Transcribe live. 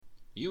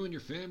You and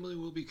your family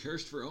will be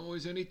cursed for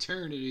always and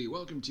eternity.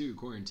 Welcome to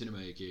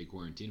Quarantinema, aka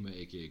Quarantinema,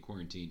 aka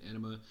Quarantine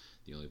Enema,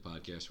 the only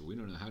podcast where we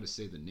don't know how to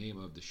say the name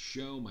of the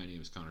show. My name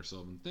is Connor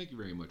Sullivan. Thank you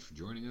very much for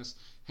joining us.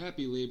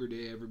 Happy Labor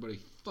Day, everybody.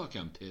 Fuck,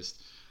 I'm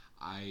pissed.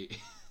 I.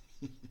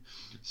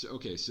 We're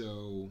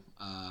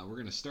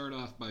gonna start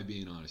off by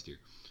being honest here.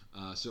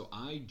 So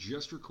I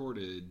just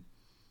recorded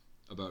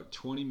about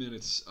 20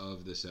 minutes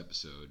of this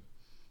episode,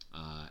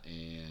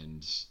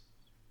 and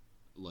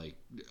like,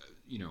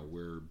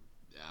 we're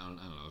I don't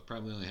know.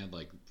 Probably only had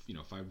 5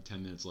 to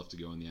 10 minutes left to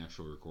go in the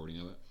actual recording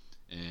of it,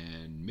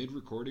 and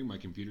mid-recording, my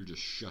computer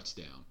just shuts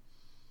down.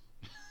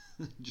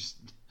 just,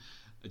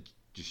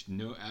 just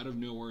no out of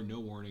nowhere, no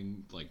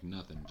warning, like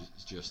nothing.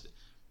 Just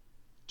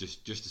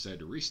decided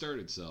to restart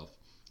itself,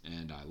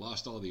 and I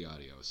lost all the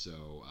audio.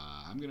 So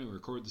I'm gonna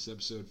record this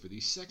episode for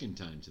the second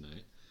time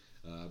tonight.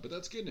 But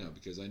that's good now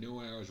because I know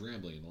why I was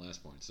rambling in the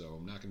last point. So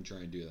I'm not gonna try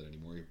and do that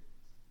anymore,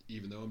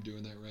 even though I'm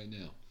doing that right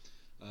now.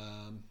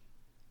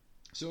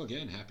 So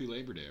again, happy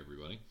Labor Day,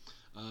 everybody.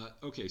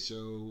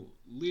 So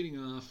leading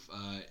off,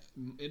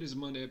 it is a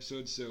Monday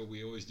episode, so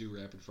we always do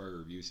rapid fire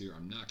reviews here.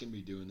 I'm not going to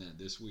be doing that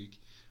this week,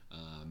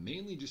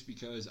 mainly just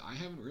because I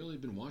haven't really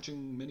been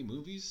watching many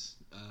movies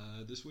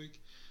this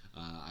week.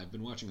 I've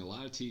been watching a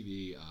lot of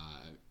TV.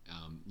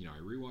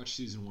 I rewatched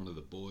season 1 of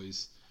The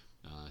Boys.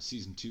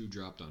 Season 2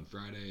 dropped on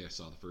Friday. I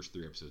saw the first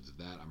 3 episodes of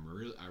that.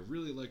 I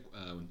really like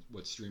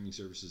what streaming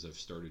services have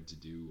started to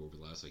do over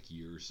the last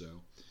year or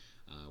so,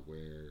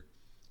 where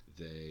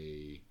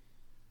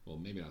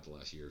maybe not the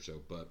last year or so,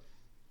 but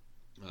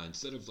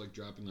instead of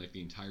dropping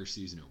the entire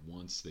season at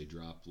once, they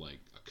drop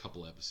a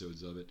couple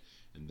episodes of it,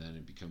 and then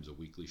it becomes a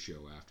weekly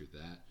show after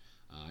that.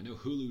 I know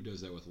Hulu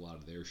does that with a lot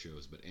of their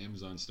shows, but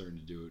Amazon's starting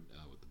to do it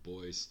with The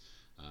Boys.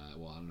 I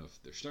don't know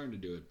if they're starting to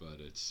do it, but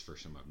it's the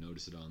first time I've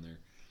noticed it on there.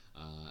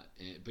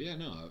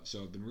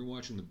 So I've been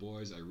rewatching The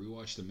Boys. I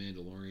rewatched The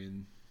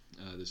Mandalorian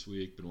this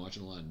week. Been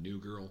watching a lot of New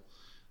Girl.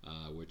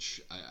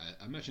 Which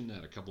I mentioned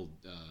that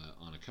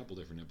on a couple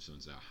different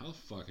episodes now. How the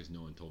fuck has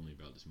no one told me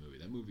about this movie?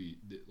 That movie,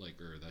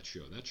 that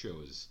show. That show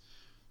is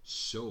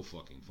so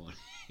fucking funny.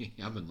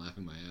 I've been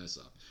laughing my ass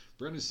off.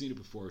 Brenda's seen it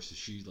before, so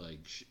she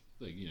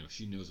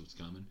knows what's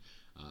coming.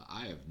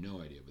 I have no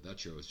idea, but that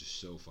show is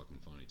just so fucking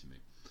funny to me.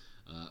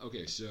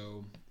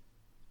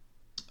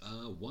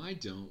 Why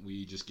don't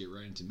we just get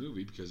right into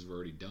movie because we've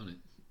already done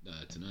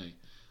it tonight.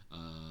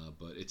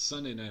 But it's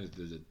Sunday night at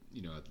the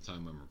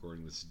time I'm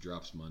recording this. It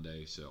drops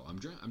Monday, so I'm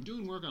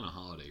doing work on a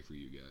holiday for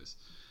you guys.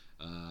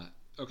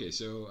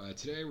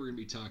 Today we're gonna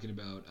be talking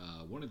about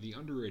one of the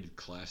underrated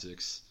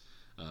classics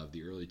of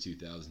the early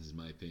 2000s, in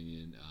my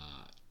opinion.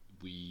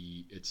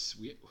 We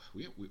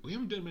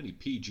haven't done many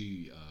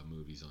PG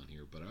movies on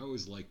here, but I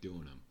always like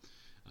doing them.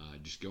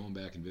 Just going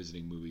back and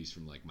visiting movies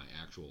from my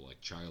actual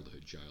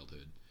childhood.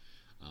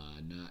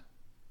 Not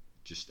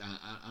just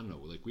I don't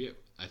know.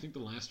 I think the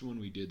last one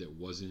we did that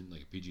wasn't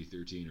a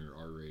PG-13 or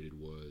R-rated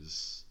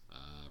was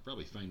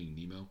probably Finding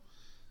Nemo.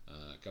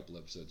 A couple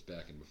episodes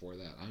back, and before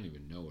that, I don't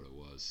even know what it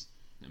was.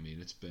 I mean,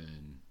 it's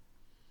been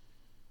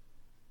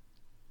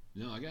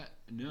I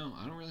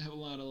don't really have a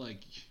lot of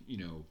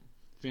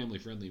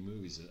family-friendly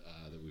movies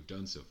that we've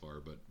done so far.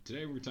 But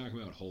today we're talking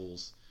about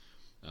Holes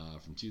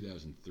from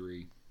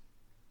 2003.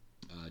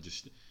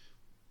 Just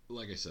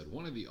like I said,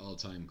 one of the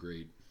all-time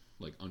great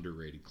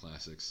underrated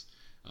classics.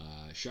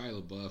 Shia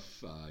LaBeouf,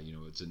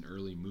 it's an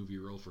early movie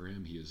role for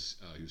him. He was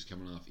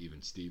coming off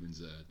Even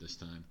Stevens at this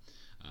time.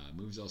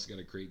 Movie's also got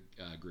a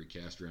great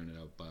cast rounded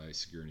out by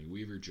Sigourney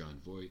Weaver,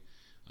 John Voight,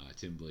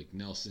 Tim Blake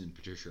Nelson,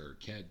 Patricia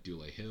Arquette,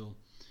 Dule Hill.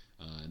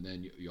 And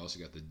then you also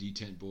got the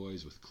Detent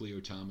Boys with Cleo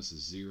Thomas as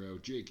Zero,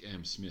 Jake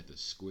M. Smith as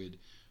Squid,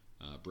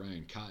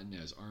 Byron Cotton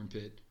as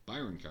Armpit,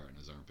 Brendan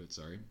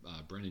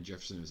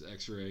Jefferson as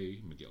X-Ray,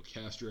 Miguel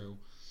Castro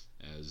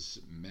as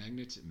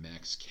Magnet,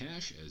 Max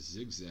Cash as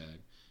Zigzag,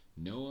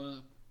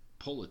 Noah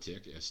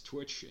Politic as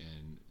Twitch,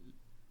 and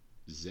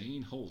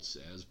Zane Holtz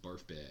as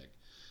Barfbag.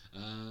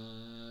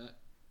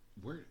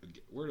 Where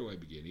do I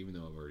begin? Even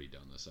though I've already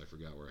done this, I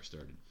forgot where I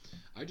started.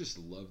 I just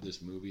love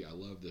this movie. I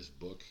love this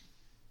book.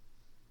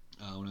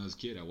 When I was a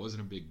kid, I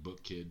wasn't a big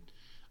book kid,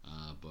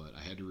 but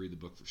I had to read the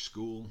book for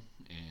school,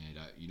 and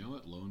you know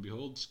what? Lo and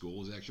behold, school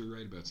was actually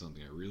right about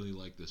something. I really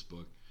like this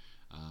book,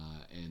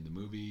 and the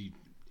movie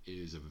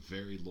is a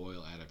very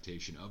loyal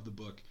adaptation of the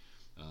book.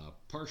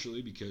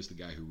 Partially because the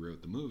guy who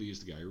wrote the movie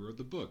is the guy who wrote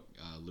the book.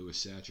 Louis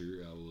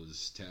Satcher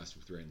was tasked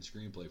with writing the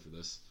screenplay for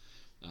this,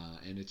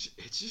 and it's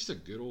just a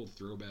good old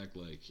throwback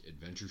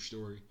adventure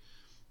story.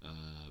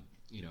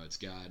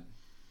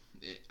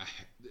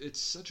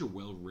 It's such a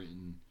well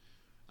written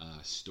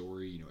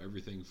story.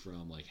 Everything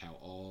from how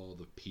all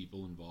the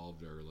people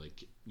involved are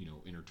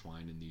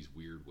intertwined in these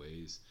weird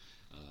ways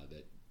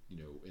that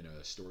in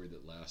a story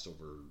that lasts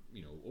over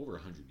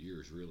 100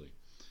 years really.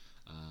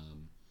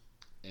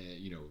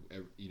 And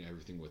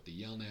everything with the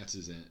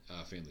Yelnatz's and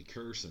family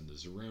curse and the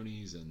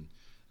Zeronis and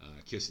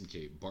Kiss and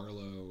Kate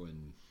Barlow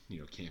and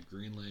Camp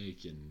Green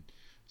Lake and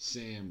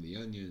Sam the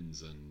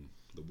Onions and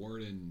the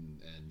Warden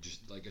and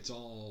just it's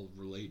all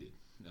related.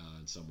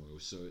 in some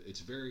ways. So it's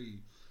very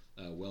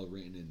well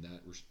written in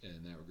that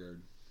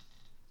regard.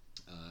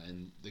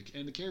 And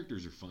the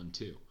characters are fun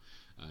too.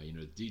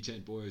 The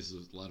D-Tent boys,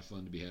 there's a lot of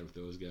fun to be had with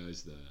those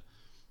guys.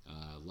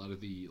 A lot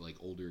of the like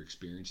older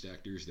experienced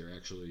actors, they're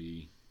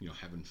actually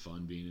having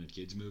fun being in a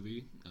kids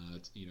movie.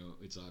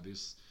 It's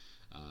obvious.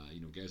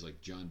 Guys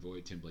like John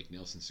Voight, Tim Blake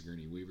Nelson,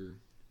 Sigourney Weaver.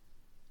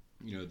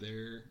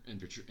 They're and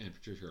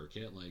Patricia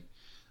Arquette. Like,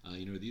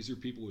 these are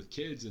people with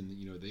kids, and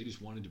they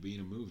just wanted to be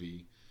in a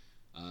movie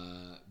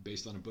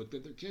based on a book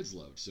that their kids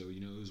loved. So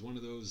it was one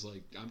of those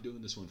like I'm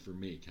doing this one for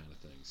me kind of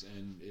things,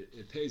 and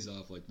it pays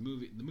off. Like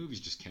the movie's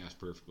just cast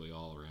perfectly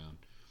all around.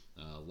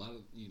 A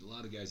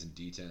lot of guys in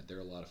D-Tent, they're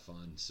a lot of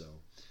fun. So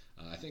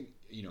I think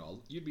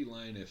you'd be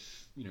lying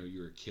if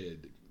you're a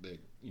kid that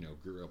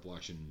grew up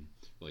watching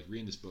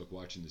reading this book,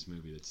 watching this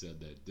movie that said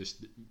that this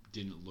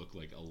didn't look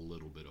like a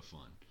little bit of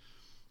fun.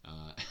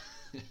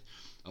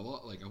 Of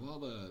all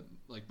the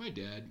my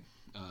dad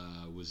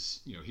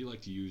was he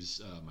liked to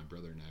use my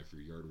brother and I for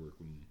yard work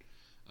when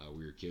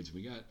we were kids.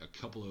 We got a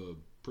couple of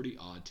pretty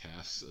odd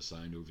tasks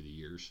assigned over the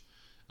years,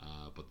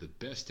 but the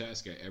best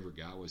task I ever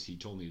got was he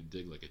told me to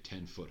dig like a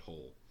 10-foot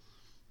hole.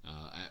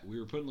 We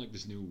were putting like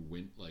this new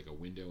a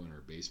window in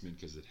our basement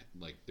because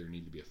there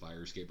needed to be a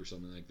fire escape or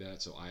something like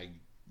that. So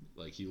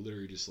he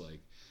literally just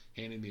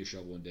handed me a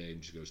shovel one day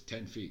and just goes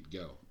 10 feet,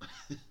 go,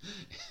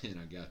 and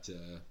I got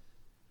that.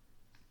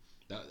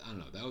 I don't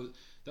know.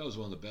 That was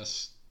one of the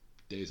best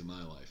days of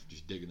my life,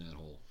 just digging that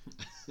hole.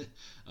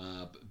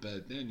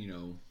 But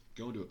then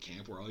going to a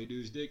camp where all you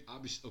do is dig.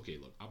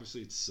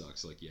 Obviously it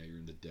sucks. You're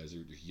in the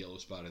desert. There's yellow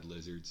spotted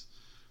lizards,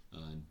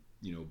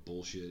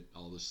 bullshit,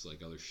 all this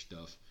other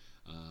stuff.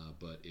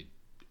 But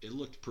it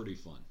looked pretty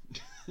fun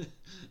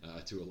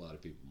to a lot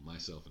of people,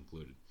 myself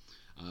included.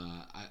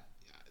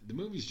 The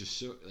movie's just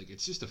so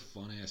it's just a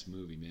fun ass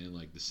movie, man.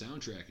 The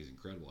soundtrack is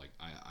incredible.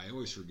 I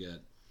always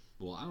forget.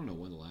 Well, I don't know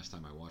when the last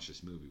time I watched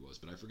this movie was,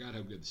 but I forgot how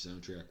good the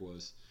soundtrack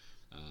was.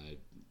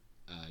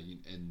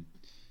 And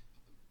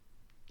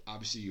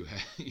obviously you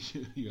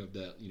have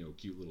that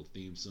cute little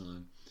theme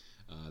song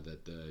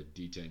that the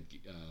D-Tent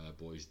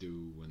boys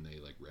do when they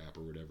rap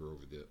or whatever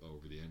over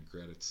the end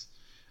credits.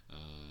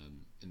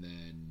 And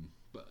then,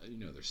 but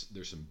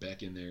there's some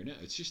Beck in there. No,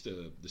 it's just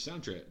the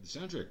soundtrack. The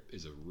soundtrack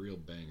is a real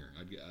banger.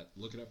 I'd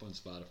look it up on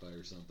Spotify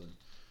or something.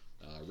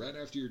 Right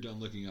after you're done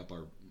looking up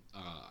our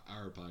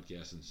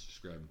podcast and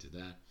subscribing to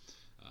that,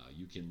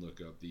 you can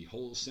look up the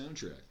whole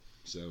soundtrack.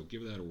 So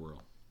give that a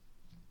whirl.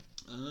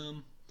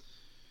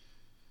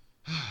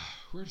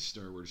 Where to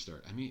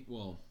start? I mean,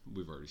 well,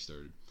 we've already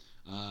started.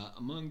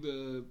 Among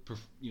the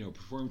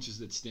performances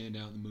that stand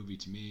out in the movie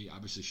to me,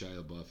 obviously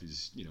Shia LaBeouf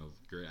is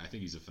great. I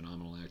think he's a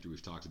phenomenal actor.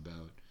 We've talked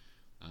about.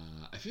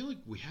 I feel like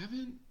we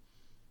haven't.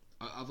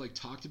 I've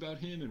talked about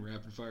him in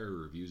rapid fire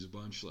reviews a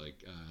bunch.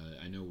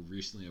 I know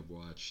recently I've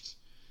watched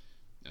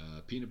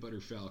Peanut Butter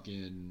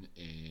Falcon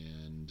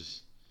and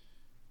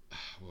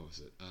what was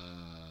it?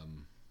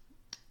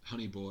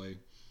 Honey Boy,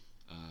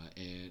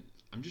 and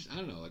I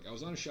don't know. I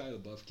was on a Shia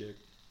LaBeouf kick.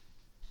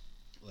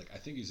 I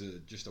think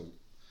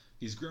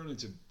he's grown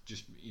into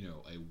just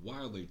a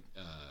wildly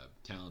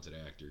talented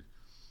actor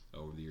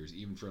over the years.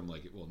 Even from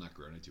not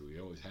grown into, he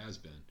always has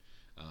been.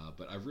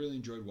 But I've really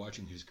enjoyed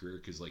watching his career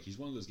because he's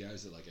one of those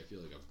guys that I feel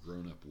like I've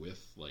grown up with.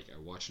 I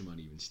watched him on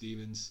Even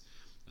Stevens,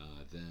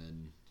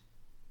 then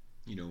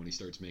when he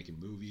starts making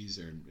movies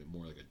or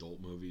more adult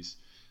movies.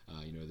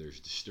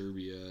 There's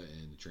Disturbia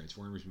and the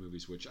Transformers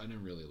movies, which I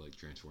didn't really like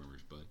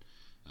Transformers, but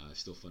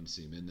still fun to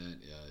see him in that.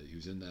 He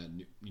was in that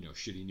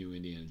shitty new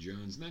Indiana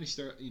Jones, and then he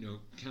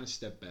kind of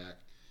stepped back.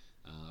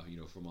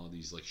 From all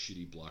these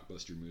shitty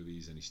blockbuster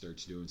movies, and he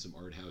starts doing some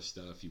art house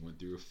stuff. He went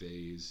through a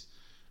phase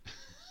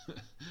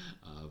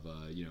of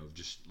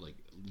just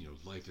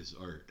life is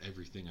art.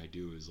 Everything I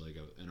do is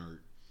an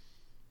art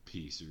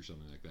piece or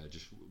something like that.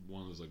 Just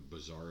one of those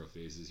bizarro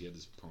phases. He had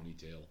this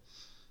ponytail,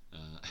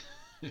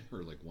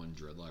 or one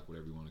dreadlock,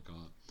 whatever you want to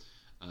call it.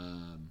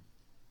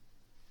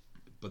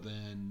 But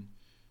then,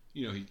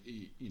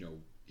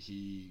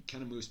 he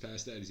kind of moves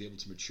past that. He's able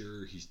to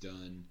mature. He's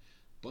done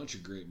a bunch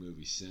of great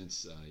movies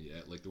since,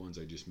 the ones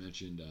I just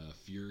mentioned.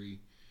 Fury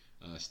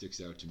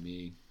sticks out to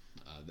me.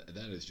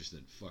 That is just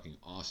a fucking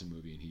awesome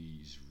movie, and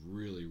he's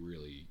really,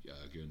 really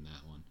good in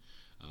that one.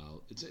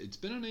 It's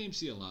been on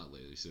AMC a lot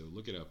lately, so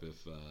look it up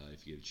if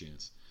you get a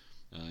chance.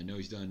 I know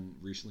he's done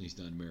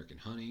American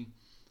Honey,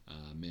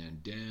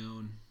 Man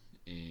Down,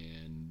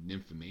 and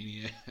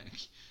Nymphomaniac.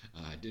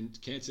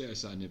 Can't say I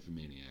saw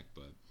Nymphomaniac,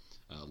 but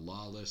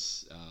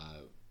Lawless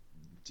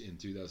in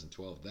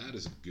 2012. That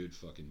is a good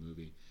fucking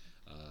movie.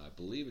 I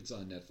believe it's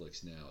on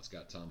Netflix now. It's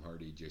got Tom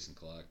Hardy, Jason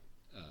Clarke,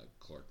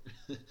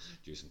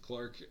 Jason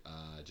Clarke,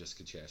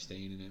 Jessica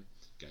Chastain in it,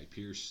 Guy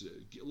Pearce.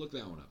 Look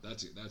that one up.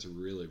 That's a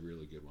really,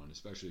 really good one,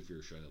 especially if you're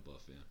a Shia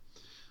LaBeouf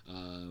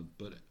fan.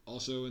 But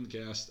also in the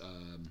cast,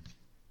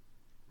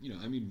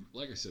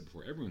 like I said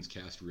before, everyone's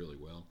cast really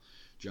well.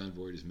 John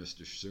Voight is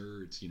Mr.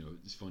 Sir.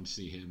 It's fun to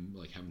see him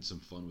having some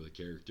fun with a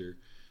character.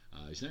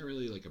 He's not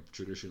really like a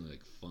traditionally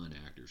like fun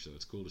actor, so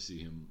it's cool to see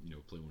him,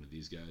 play one of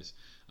these guys.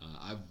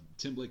 I've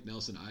Tim Blake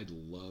Nelson. I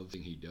love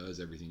everything he does,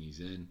 everything he's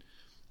in.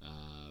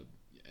 Uh,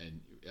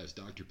 and as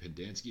Dr.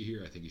 Pendansky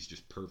here, I think he's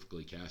just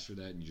perfectly cast for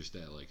that, and just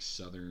that like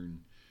southern,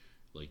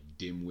 like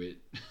dimwit,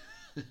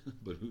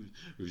 but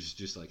who's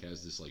just like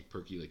has this like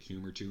perky like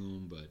humor to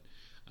him, but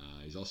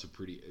he's also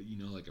pretty,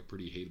 like a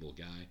pretty hateable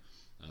guy.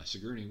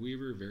 Sigourney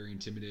Weaver, very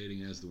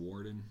intimidating as the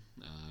warden.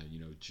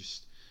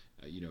 Just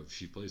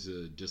she plays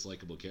a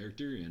dislikable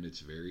character, and it's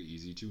very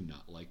easy to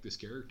not like this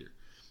character,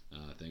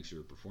 thanks to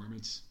her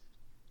performance.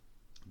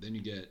 Then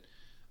you get,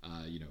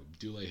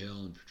 Dule Hill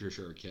and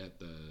Patricia Arquette,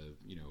 the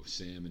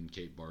Sam and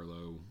Kate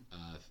Barlow,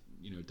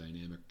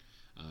 dynamic.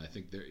 I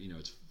think they're,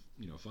 it's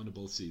fun to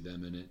both see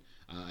them in it.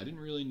 I didn't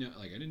really know,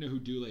 I didn't know who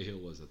Dule Hill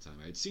was at the time.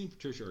 I had seen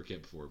Patricia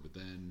Arquette before, but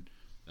then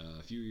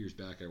a few years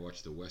back I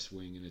watched The West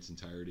Wing in its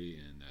entirety,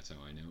 and that's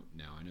how I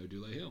know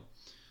Dule Hill.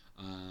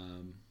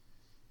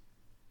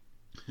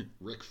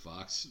 Rick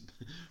Fox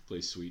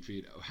plays Sweet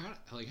Feet. How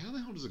the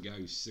hell does a guy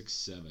who's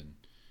 6'7",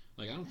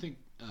 I don't think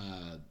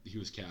he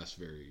was cast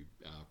very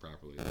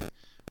properly.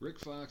 Rick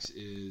Fox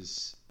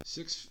is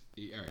he's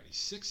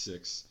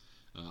 6'6".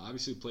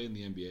 Obviously played in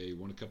the NBA,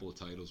 won a couple of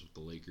titles with the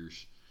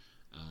Lakers,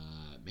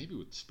 maybe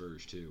with the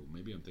Spurs too.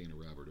 Maybe I'm thinking of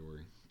Robert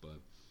Horry,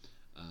 but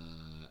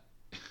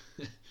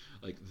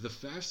the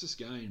fastest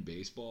guy in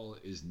baseball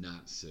is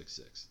not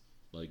 6'6".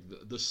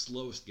 The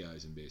slowest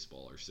guys in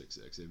baseball are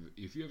 6'6".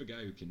 If you have a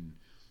guy who can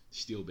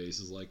steal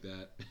bases like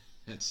that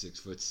at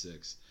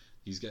 6'6",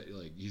 he's got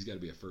to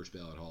be a first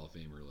ballot Hall of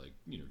Famer,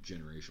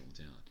 generational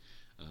talent.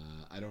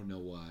 I don't know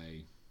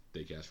why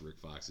they cast Rick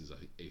Fox as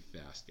a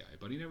fast guy,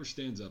 but he never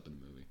stands up in the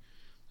movie,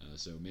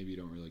 so maybe you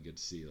don't really get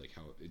to see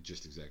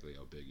exactly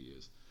how big he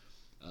is.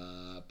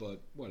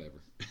 But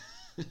whatever,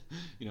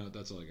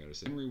 that's all I gotta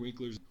say. Henry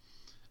Winkler's,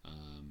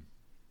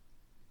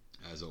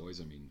 as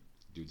always,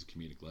 dude's a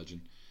comedic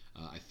legend.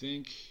 I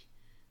think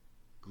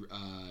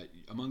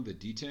among the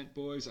Detent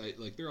boys,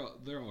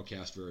 they're all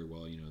cast very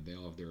well. They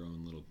all have their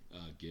own little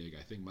gig.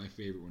 I think my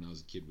favorite when I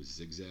was a kid was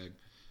Zigzag,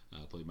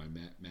 played by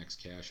Max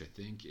Cash. I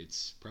think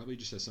it's probably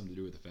just has something to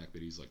do with the fact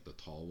that he's the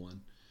tall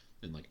one,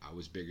 and I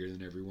was bigger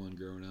than everyone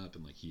growing up,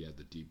 and he had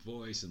the deep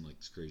voice and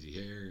this crazy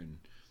hair, and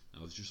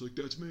I was just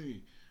that's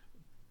me.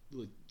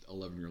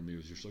 11-year-old me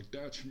was just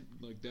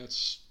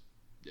that's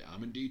yeah,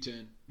 I'm in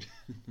Detent.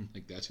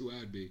 That's who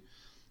I'd be.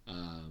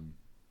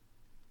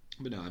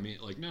 But no,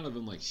 none of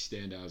them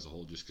stand out as a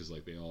whole, just because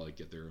they all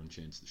get their own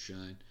chance to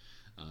shine.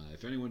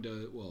 If anyone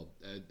does, well,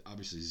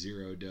 obviously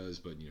Zero does,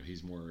 but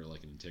he's more an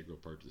integral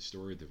part to the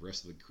story. The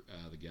rest of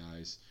the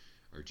guys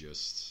are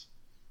just,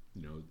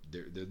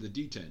 they're the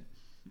Detent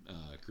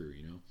crew.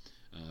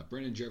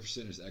 Brendan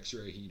Jefferson is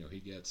X-Ray. He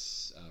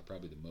gets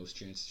probably the most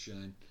chance to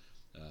shine,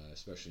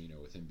 especially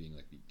with him being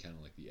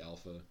the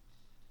alpha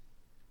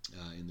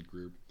in the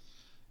group.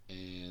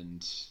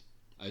 And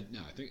I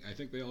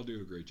think they all do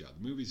a great job.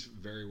 The movie's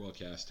very well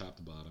cast, top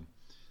to bottom,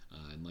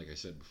 and like I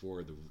said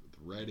before, the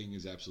writing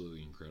is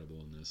absolutely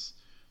incredible in this.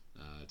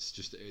 It's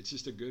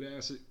just a good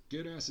ass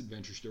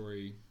adventure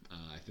story.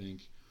 I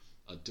think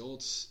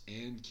adults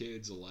and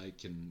kids alike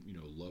can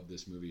love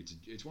this movie.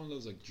 It's one of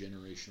those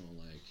generational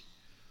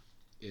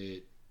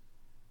it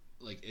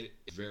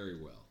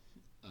very well.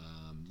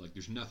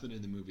 There's nothing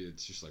in the movie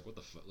that's just what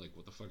the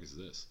fuck is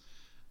this?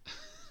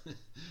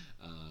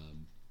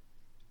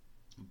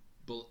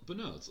 But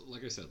no, it's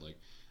like I said,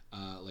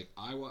 I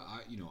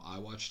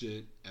watched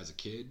it as a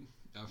kid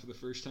for the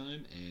first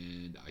time,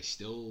 and I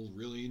still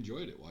really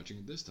enjoyed it watching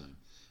it this time.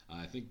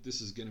 I think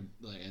this is gonna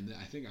and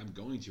I think I'm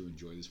going to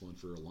enjoy this one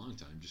for a long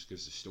time, just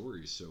because the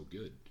story is so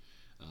good,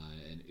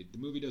 and the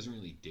movie doesn't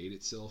really date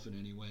itself in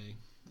any way.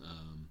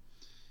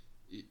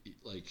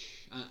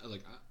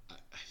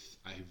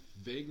 I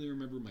vaguely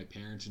remember my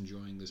parents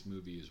enjoying this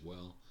movie as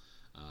well.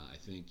 I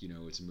think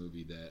it's a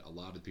movie that a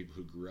lot of people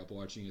who grew up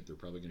watching it, they're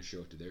probably going to show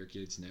it to their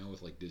kids now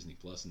with Disney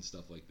Plus and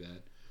stuff like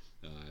that.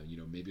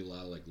 Maybe a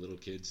lot of little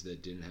kids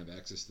that didn't have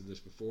access to this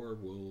before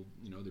will,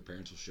 their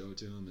parents will show it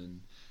to them,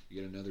 and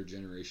you get another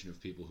generation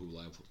of people who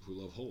love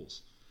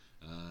Holes.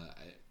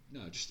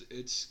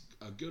 It's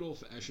a good old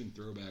fashioned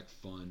throwback,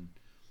 fun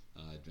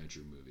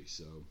adventure movie.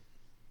 So,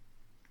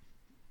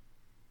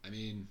 I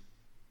don't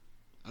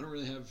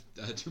really have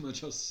too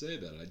much else to say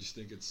about it. I just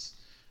think it's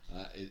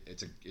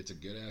a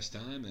good ass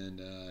time, and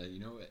you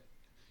know what?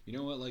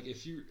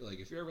 If you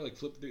ever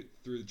flip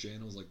through the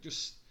channels,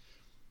 just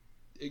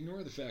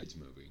ignore the fact it's a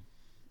movie.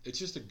 It's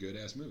just a good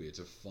ass movie. It's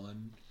a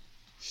fun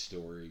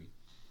story,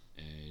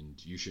 and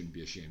you shouldn't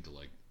be ashamed to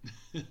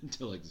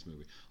to like this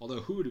movie. Although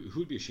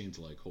who'd be ashamed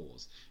to like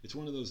Holes? It's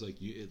one of those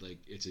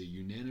it's a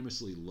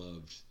unanimously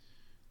loved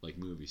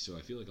movie. So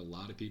I feel a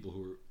lot of people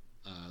who are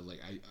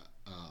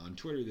on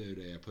Twitter the other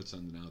day, I put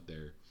something out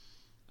there.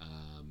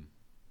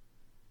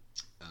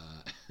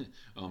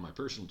 On my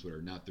personal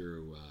Twitter, not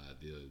through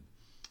the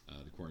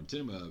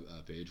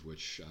Quarantinema page,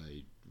 which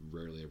I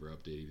rarely ever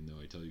update, even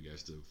though I tell you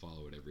guys to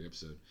follow it every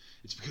episode.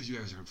 It's because you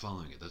guys aren't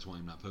following it. That's why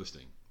I'm not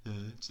posting.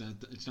 It's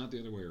not the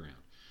other way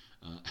around.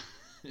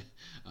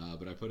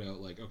 But I put out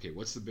like, okay,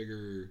 what's the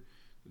bigger?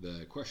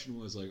 The question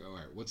was like, all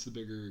right, what's the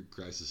bigger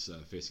crisis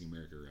facing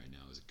America right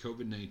now? Is it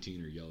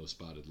COVID-19 or yellow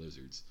spotted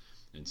lizards?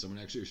 And someone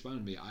actually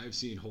responded to me, I've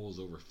seen holes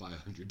over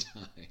 500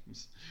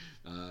 times.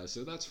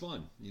 So that's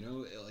fun.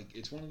 Like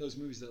it's one of those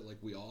movies that like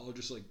we all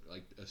just like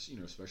us,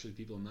 especially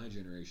people in my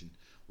generation,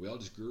 we all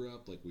just grew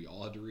up, like we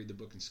all had to read the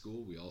book in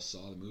school. We all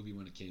saw the movie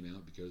when it came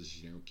out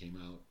because, it came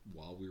out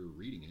while we were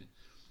reading it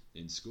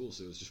in school.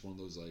 So it was just one of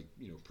those like,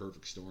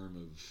 perfect storm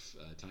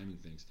of timing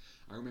things.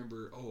 I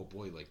remember, oh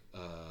boy,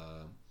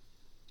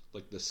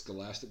 like the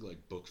Scholastic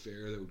like book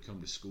fair that would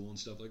come to school and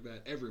stuff like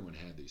that. Everyone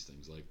had these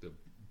things. Like the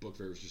book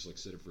fair was just like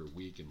set up for a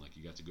week and like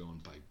you got to go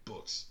and buy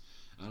books.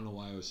 I don't know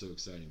why it was so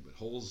exciting, but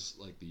Holes,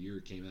 like the year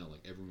it came out,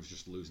 like everyone was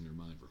just losing their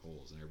mind for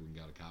Holes, and everyone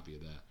got a copy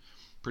of that.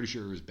 Pretty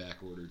sure it was back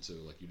ordered, so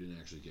like you didn't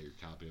actually get your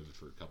copy of it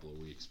for a couple of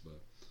weeks.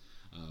 But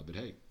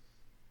hey,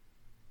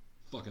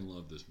 fucking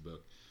love this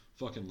book,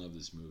 fucking love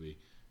this movie.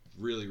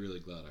 Really, really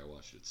glad I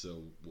watched it.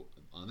 So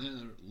on that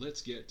note,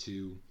 let's get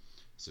to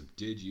some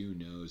Did You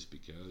Knows,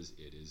 because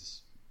it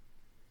is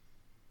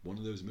one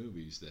of those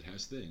movies that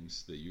has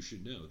things that you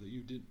should know that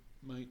you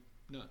might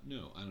not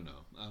know. I don't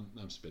know.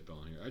 I'm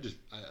spitballing here.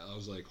 I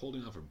was like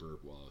holding off a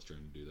burp while I was trying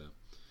to do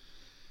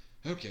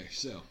that. Okay,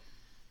 so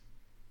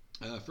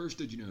first,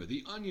 did you know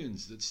the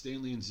onions that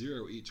Stanley and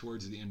Zero eat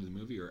towards the end of the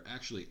movie are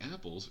actually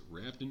apples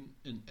wrapped in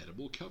an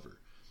edible cover?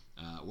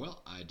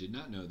 Well, I did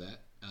not know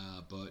that,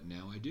 but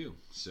now I do.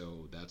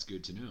 So that's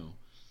good to know.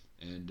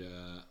 And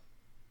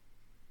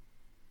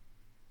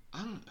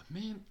I don't,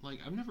 man, like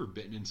I've never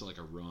bitten into like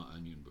a raw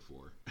onion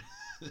before.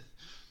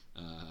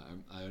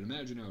 I would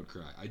imagine I would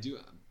cry.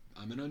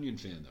 I'm an onion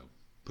fan though.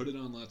 Put it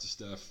on lots of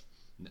stuff.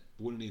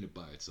 Wouldn't eat it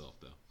by itself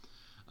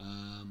though.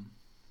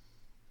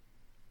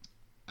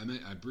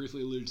 I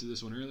briefly alluded to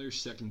this one earlier.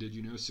 Second, did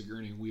you know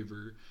Sigourney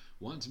Weaver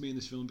wanted to be in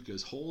this film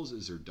because Holes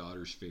is her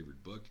daughter's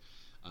favorite book,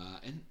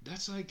 and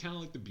that's like kind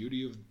of like the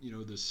beauty of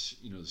this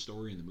the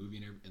story and the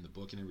movie and the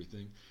book and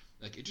everything.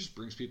 Like it just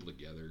brings people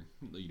together.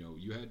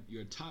 You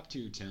had top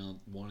tier talent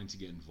wanting to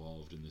get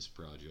involved in this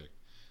project,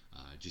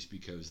 just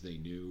because they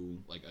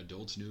knew, like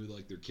adults knew,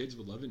 like their kids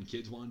would love it and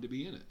kids wanted to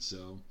be in it.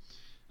 So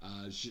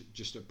it's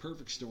just a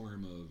perfect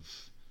storm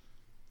of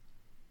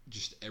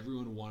just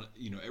everyone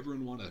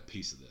wanted a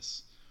piece of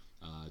this.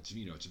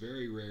 It's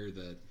very rare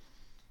that.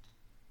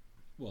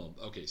 Well,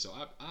 okay, so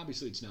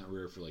obviously it's not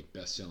rare for like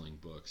best-selling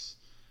books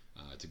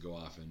to go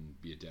off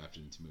and be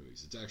adapted into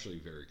movies. It's actually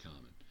very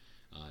common,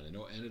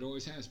 and it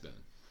always has been.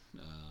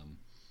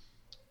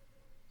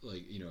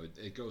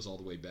 It goes all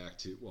the way back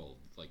to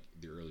like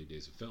the early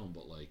days of film,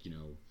 but like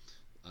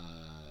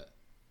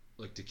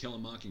To Kill a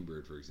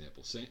Mockingbird, for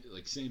example, same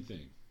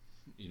thing.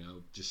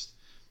 Just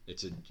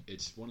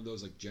it's one of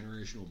those like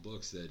generational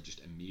books that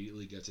just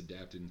immediately gets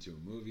adapted into a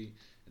movie,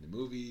 and the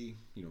movie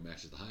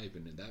matches the hype,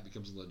 and that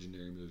becomes a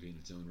legendary movie in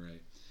its own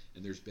right.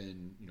 And there's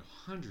been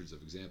hundreds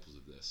of examples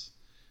of this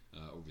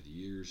over the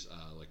years.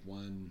 Like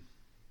one,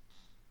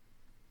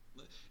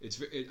 I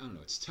don't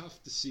know. It's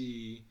tough to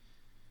see.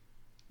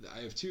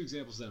 I have two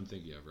examples that I'm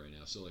thinking of right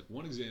now. So like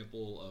one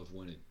example of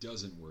when it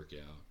doesn't work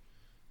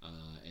out,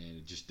 and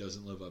it just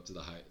doesn't live up to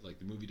the hype. Like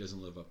the movie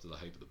doesn't live up to the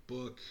hype of the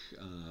book.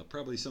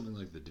 Probably something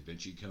like the Da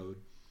Vinci Code.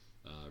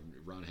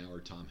 Ron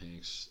Howard, Tom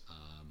Hanks.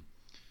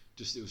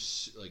 It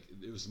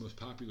was the most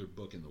popular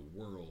book in the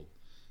world,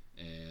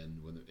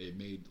 and when it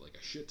made like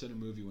a shit ton of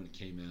movie when it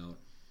came out.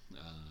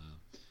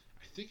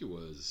 I think it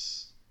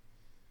was.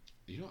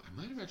 I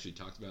might have actually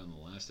talked about it in the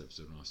last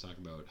episode when I was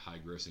talking about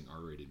high-grossing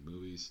R-rated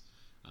movies.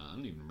 I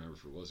don't even remember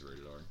if it was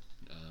rated R.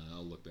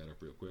 I'll look that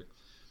up real quick.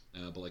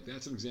 But like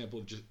that's an example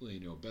of just a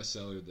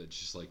bestseller that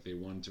just like they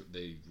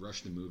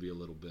rushed the movie a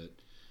little bit,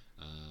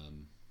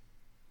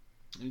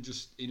 and it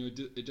just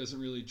it doesn't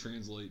really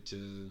translate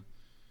to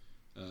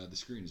the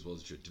screen as well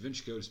as it should. Da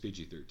Vinci Code is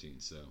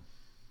PG-13, so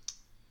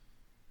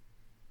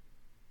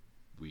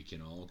we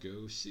can all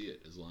go see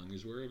it as long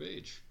as we're of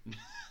age.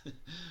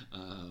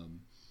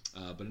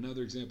 But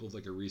another example of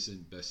like a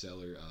recent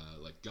bestseller,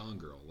 like Gone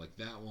Girl, like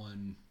that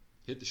one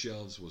hit the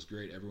shelves, was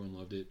great, everyone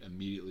loved it,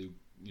 immediately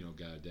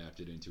got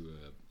adapted into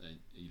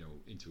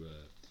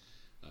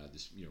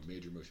this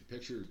major motion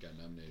picture, got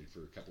nominated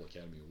for a couple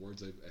Academy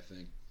Awards, I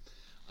think.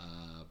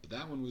 But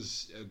that one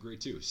was great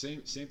too.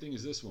 Same thing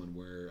as this one,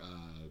 where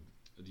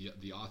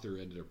the author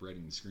ended up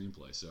writing the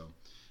screenplay. So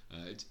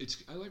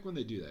it's I like when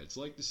they do that. It's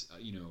like this,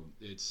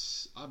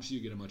 it's obviously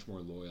you get a much more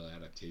loyal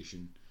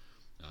adaptation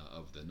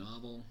of the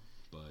novel,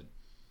 but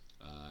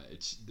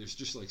there's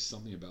just like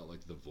something about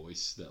like the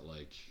voice that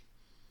like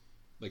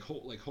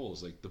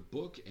Holes, like the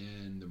book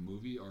and the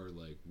movie are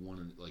like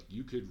one, like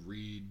you could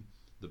read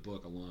the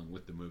book along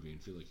with the movie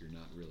and feel like you're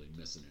not really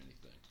missing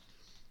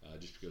anything,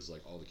 just because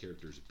like all the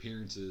characters'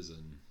 appearances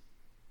and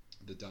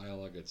the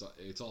dialogue,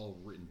 it's all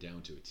written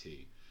down to a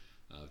T.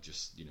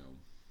 Just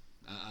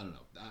I don't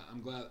know.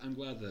 I'm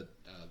glad that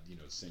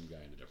the same guy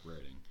ended up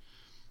writing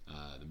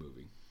the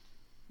movie.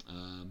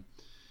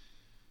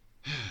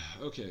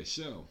 Okay,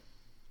 so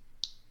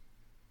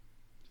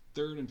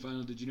Third and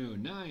final, did you know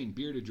 9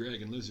 bearded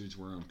dragon lizards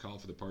were on call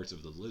for the parts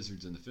of the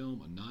lizards in the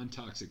film? A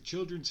non-toxic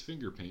children's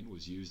finger paint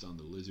was used on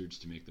the lizards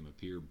to make them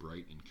appear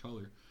bright in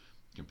color.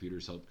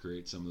 Computers helped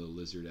create some of the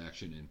lizard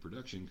action and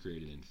production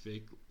created in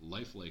fake,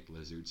 lifelike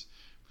lizards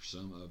for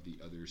some of the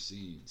other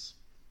scenes.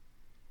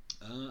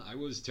 I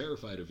was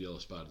terrified of yellow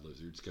spotted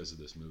lizards because of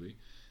this movie.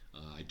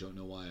 I don't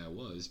know why I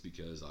was,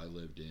 because I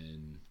lived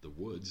in the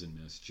woods in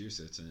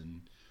Massachusetts,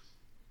 and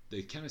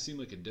they kind of seem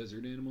like a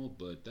desert animal,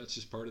 but that's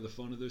just part of the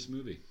fun of this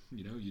movie.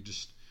 You know,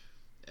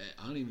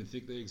 I don't even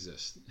think they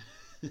exist.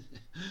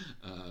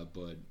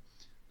 But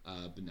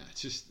no,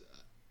 it's just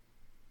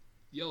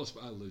yellow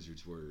spotted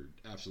lizards were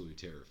absolutely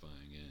terrifying,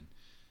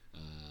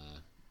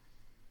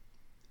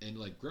 and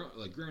like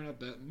growing up,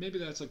 that maybe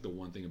that's like the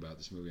one thing about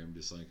this movie. I'm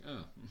just like,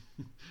 oh,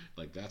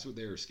 like that's what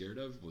they were scared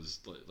of, was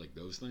like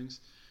those things.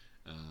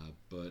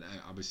 But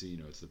obviously, you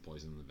know, it's the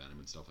poison and the venom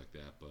and stuff like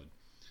that. But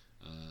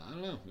I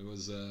don't know. It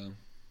was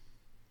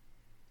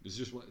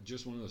just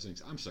one of those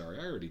things. I'm sorry,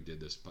 I already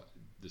did this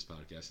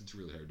podcast. It's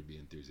really hard to be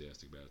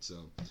enthusiastic about.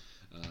 So,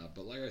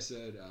 but like I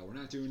said, we're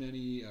not doing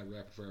any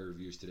rapid fire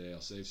reviews today. I'll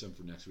save some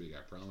for next week.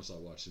 I promise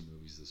I'll watch some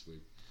movies this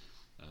week.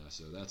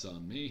 So that's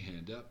on me.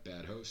 Hand up,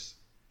 bad host.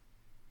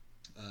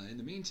 In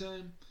the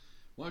meantime,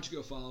 why don't you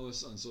go follow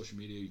us on social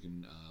media? You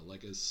can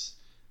like us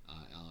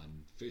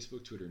on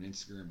Facebook, Twitter, and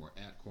Instagram. We're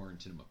at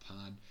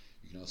QuarantineMaPod.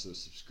 You can also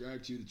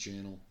subscribe to the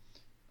channel.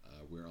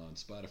 We're on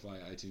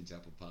Spotify, iTunes,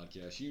 Apple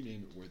Podcasts, you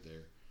name it, we're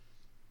there.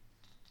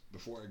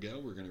 Before I go,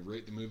 we're going to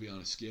rate the movie on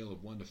a scale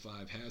of 1 to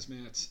 5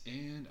 hazmats,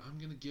 and I'm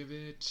going to give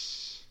it...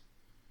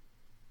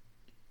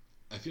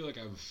 I feel like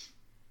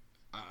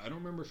I don't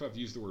remember if I've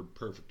used the word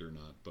perfect or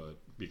not, but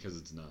because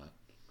it's not,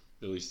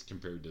 at least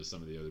compared to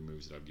some of the other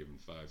movies that I've given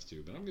 5s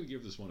to, but I'm going to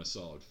give this one a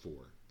solid 4,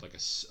 like a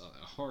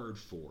hard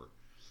 4.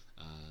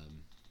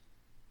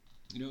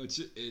 You know,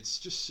 it's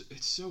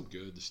so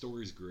good. The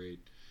story's great.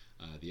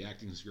 The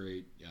acting's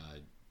great.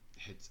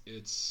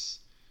 It's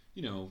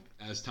you know,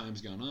 as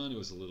time's gone on, it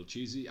was a little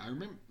cheesy. I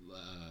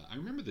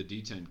remember the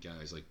D-Tent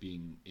guys like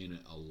being in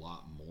it a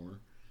lot more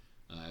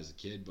as a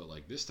kid, but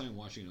like this time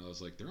watching it, I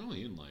was like, they're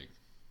only in like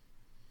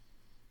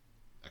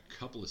a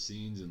couple of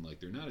scenes, and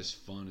like they're not as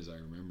fun as I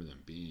remember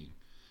them being.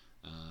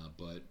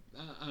 But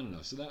I don't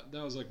know. So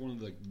that was like one of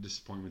the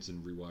disappointments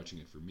in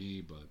rewatching it for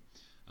me. But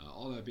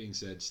all that being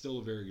said, still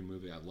a very good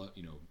movie. I love,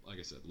 you know, like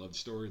I said, love the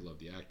story, love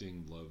the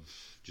acting,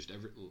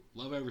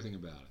 love everything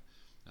about it.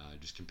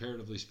 Just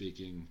comparatively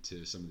speaking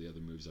to some of the other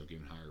movies I've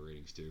given higher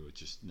ratings to, it's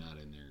just not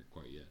in there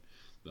quite yet.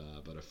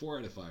 But a 4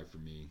 out of 5 for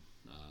me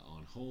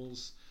on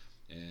Holes.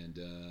 And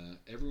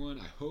everyone,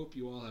 I hope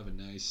you all have a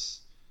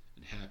nice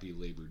and happy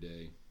Labor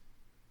Day.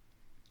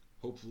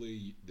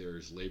 Hopefully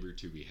there's labor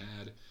to be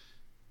had.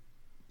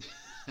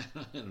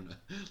 I don't know.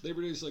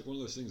 Labor Day is like one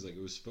of those things. Like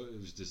it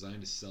was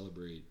designed to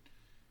celebrate.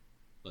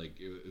 Like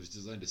it was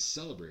designed to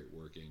celebrate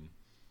working,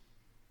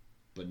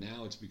 but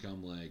now it's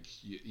become like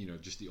you know,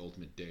 just the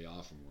ultimate day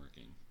off from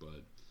working.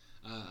 But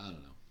I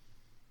don't know.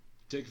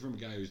 Take it from a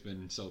guy who's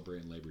been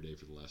celebrating Labor Day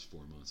for the last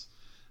 4 months.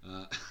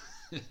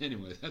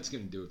 Anyway, that's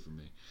going to do it for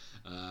me.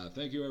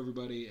 Thank you,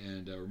 everybody,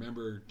 and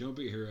remember, don't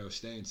be a hero.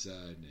 Stay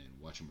inside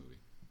and watch a movie.